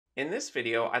In this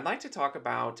video, I'd like to talk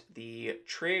about the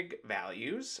trig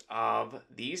values of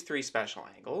these three special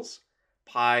angles: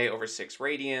 pi over 6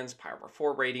 radians, pi over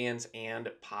 4 radians,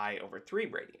 and pi over 3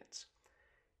 radians.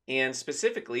 And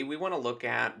specifically, we want to look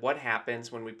at what happens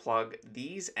when we plug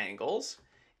these angles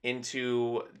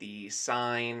into the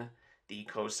sine, the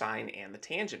cosine, and the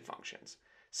tangent functions,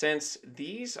 since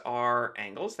these are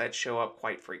angles that show up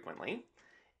quite frequently.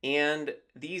 And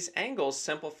these angles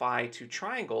simplify to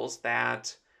triangles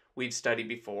that we've studied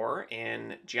before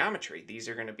in geometry. These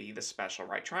are going to be the special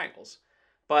right triangles.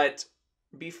 But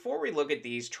before we look at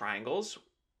these triangles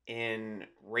in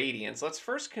radians, let's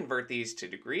first convert these to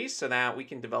degrees so that we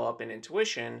can develop an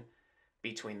intuition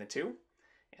between the two.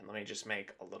 And let me just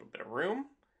make a little bit of room.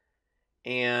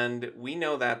 And we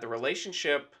know that the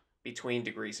relationship between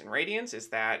degrees and radians is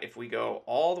that if we go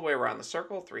all the way around the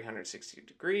circle, 360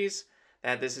 degrees,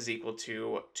 that this is equal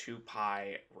to 2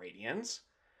 pi radians.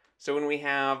 So when we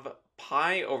have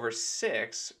pi over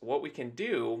 6, what we can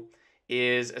do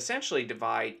is essentially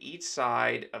divide each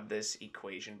side of this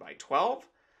equation by 12,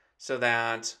 so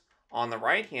that on the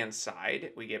right-hand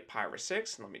side, we get pi over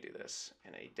 6. And let me do this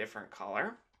in a different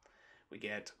color. We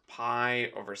get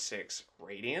pi over 6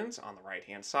 radians on the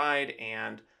right-hand side,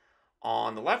 and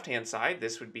on the left-hand side,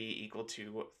 this would be equal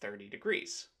to 30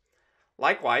 degrees.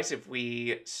 Likewise, if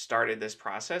we started this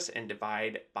process and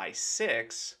divide by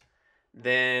 6,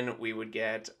 then we would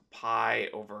get pi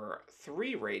over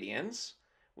 3 radians.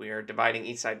 We are dividing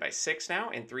each side by 6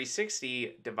 now, and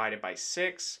 360 divided by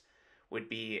 6 would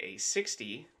be a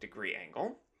 60-degree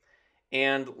angle.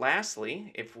 And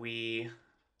lastly, if we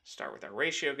start with our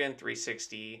ratio again,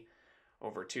 360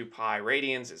 over 2 pi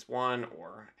radians is 1,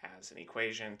 or as an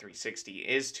equation, 360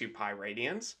 is 2 pi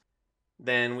radians.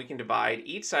 Then we can divide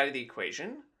each side of the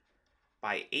equation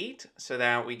by 8 so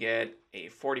that we get a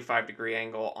 45-degree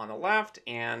angle on the left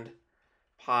and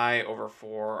pi over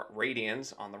 4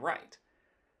 radians on the right.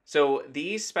 So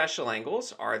these special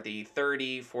angles are the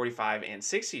 30, 45, and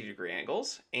 60-degree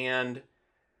angles. And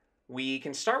we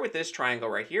can start with this triangle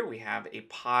right here. We have a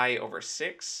pi over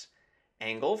 6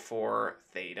 angle for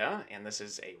theta, and this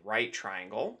is a right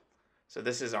triangle. So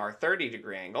this is our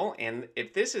 30-degree angle. And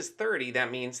if this is 30,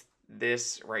 that means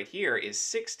this right here is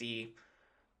 60,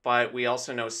 but we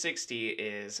also know 60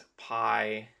 is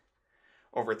pi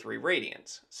over 3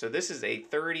 radians. So this is a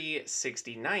 30,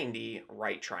 60, 90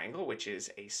 right triangle, which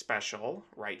is a special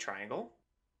right triangle.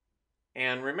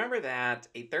 And remember that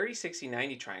a 30, 60,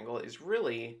 90 triangle is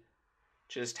really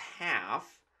just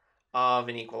half of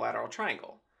an equilateral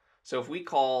triangle. So if we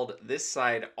called this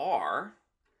side R,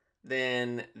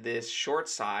 then this short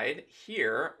side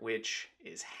here, which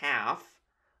is half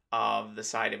of the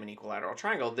side of an equilateral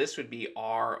triangle, this would be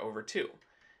R over 2.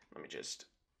 Let me just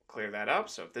clear that up.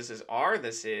 So if this is R,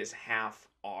 this is half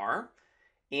R.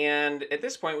 And at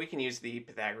this point, we can use the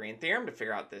Pythagorean theorem to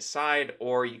figure out this side,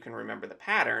 or you can remember the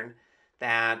pattern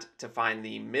that to find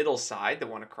the middle side, the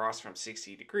one across from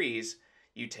 60 degrees,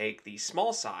 you take the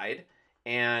small side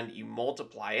and you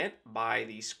multiply it by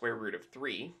the square root of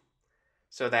 3,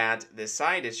 so that this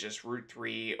side is just root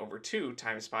 3 over 2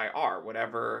 times pi r,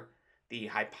 whatever the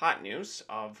hypotenuse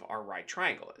of our right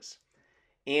triangle is.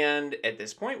 And at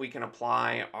this point, we can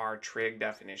apply our trig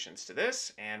definitions to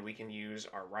this, and we can use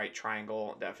our right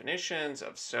triangle definitions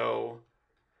of SO,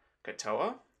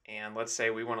 Katoa. And let's say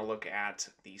we want to look at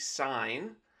the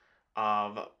sine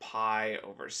of pi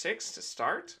over 6 to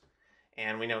start.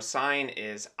 And we know sine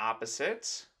is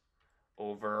opposite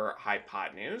over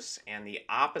hypotenuse, and the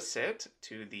opposite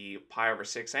to the pi over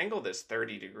 6 angle, this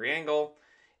 30-degree angle,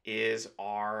 is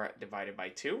r divided by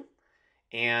 2,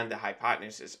 and the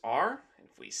hypotenuse is r.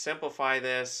 If we simplify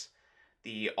this,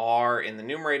 the r in the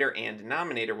numerator and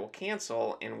denominator will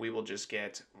cancel, and we will just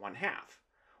get 1/2.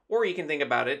 Or you can think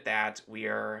about it that we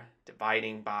are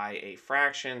dividing by a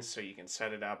fraction, so you can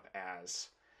set it up as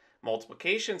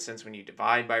multiplication, since when you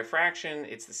divide by a fraction,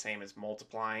 it's the same as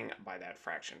multiplying by that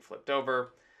fraction flipped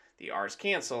over. The r's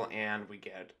cancel, and we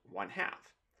get 1/2.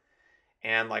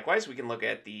 And likewise, we can look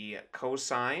at the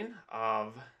cosine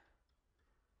of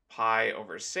pi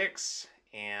over 6,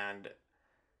 and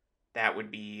that would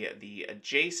be the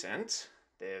adjacent,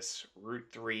 this root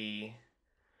 3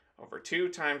 over 2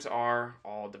 times r,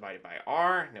 all divided by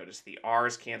r. Notice the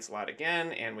r's cancel out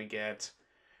again, and we get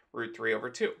root 3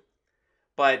 over 2.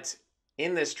 But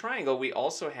in this triangle, we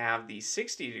also have the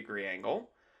 60-degree angle,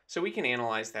 so we can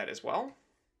analyze that as well.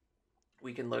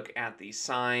 We can look at the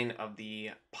sine of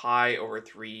the pi over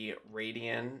 3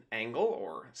 radian angle,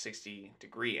 or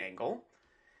 60-degree angle.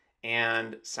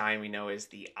 And sine we know is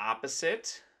the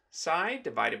opposite side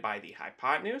divided by the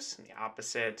hypotenuse. And the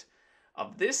opposite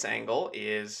of this angle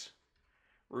is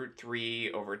root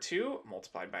 3 over 2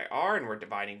 multiplied by r, and we're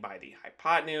dividing by the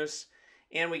hypotenuse.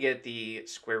 And we get the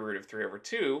square root of 3 over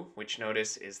 2, which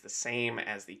notice is the same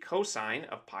as the cosine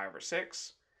of pi over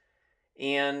 6.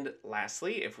 And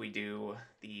lastly, if we do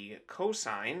the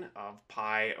cosine of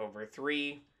pi over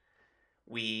 3,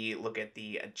 we look at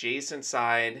the adjacent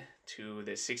side to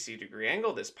the 60-degree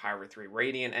angle, this pi over 3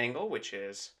 radian angle, which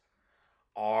is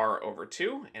r over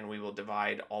 2, and we will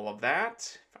divide all of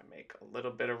that. If I make a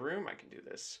little bit of room, I can do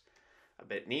this a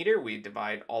bit neater. We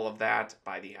divide all of that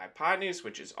by the hypotenuse,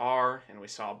 which is r, and we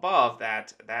saw above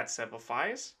that that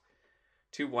simplifies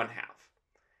to 1/2.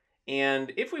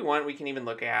 And if we want, we can even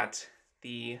look at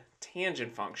the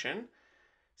tangent function,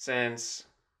 since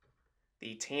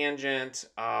the tangent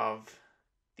of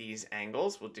these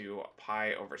angles, we'll do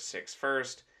pi over 6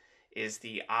 first, is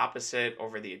the opposite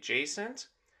over the adjacent.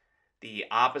 The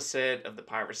opposite of the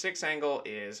pi over 6 angle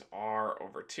is r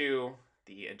over 2.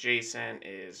 The adjacent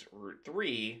is root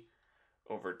 3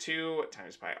 over 2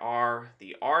 times by r.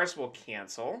 The r's will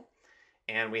cancel,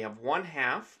 and we have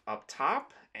 1/2 up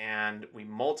top, and we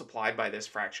multiply by this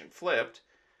fraction flipped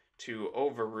to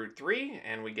over root 3,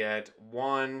 and we get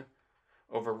 1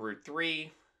 over root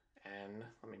 3. And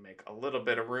let me make a little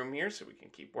bit of room here so we can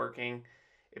keep working.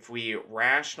 If we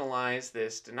rationalize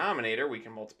this denominator, we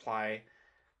can multiply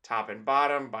top and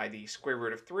bottom by the square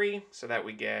root of 3, so that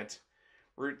we get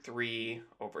root 3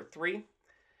 over 3.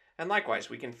 And likewise,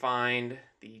 we can find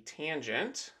the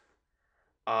tangent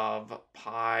of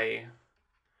pi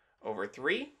over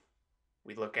 3.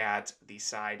 We look at the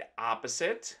side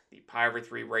opposite, the pi over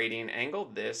 3 radian angle,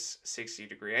 this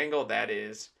 60-degree angle, that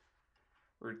is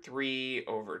root 3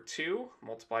 over 2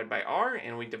 multiplied by r,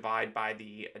 and we divide by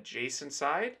the adjacent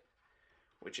side,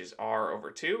 which is r over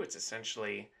 2. It's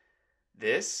essentially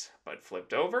this, but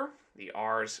flipped over. The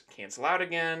r's cancel out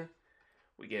again.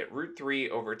 We get root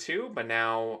 3 over 2, but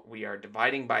now we are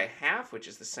dividing by 1/2, which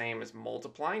is the same as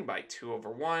multiplying by 2 over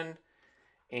 1.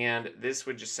 And this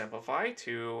would just simplify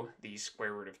to the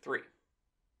square root of 3.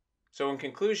 So in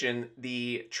conclusion,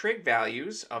 the trig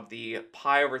values of the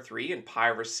pi over 3 and pi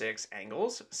over 6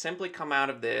 angles simply come out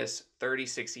of this 30,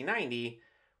 60, 90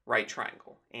 right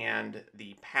triangle and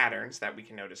the patterns that we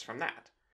can notice from that.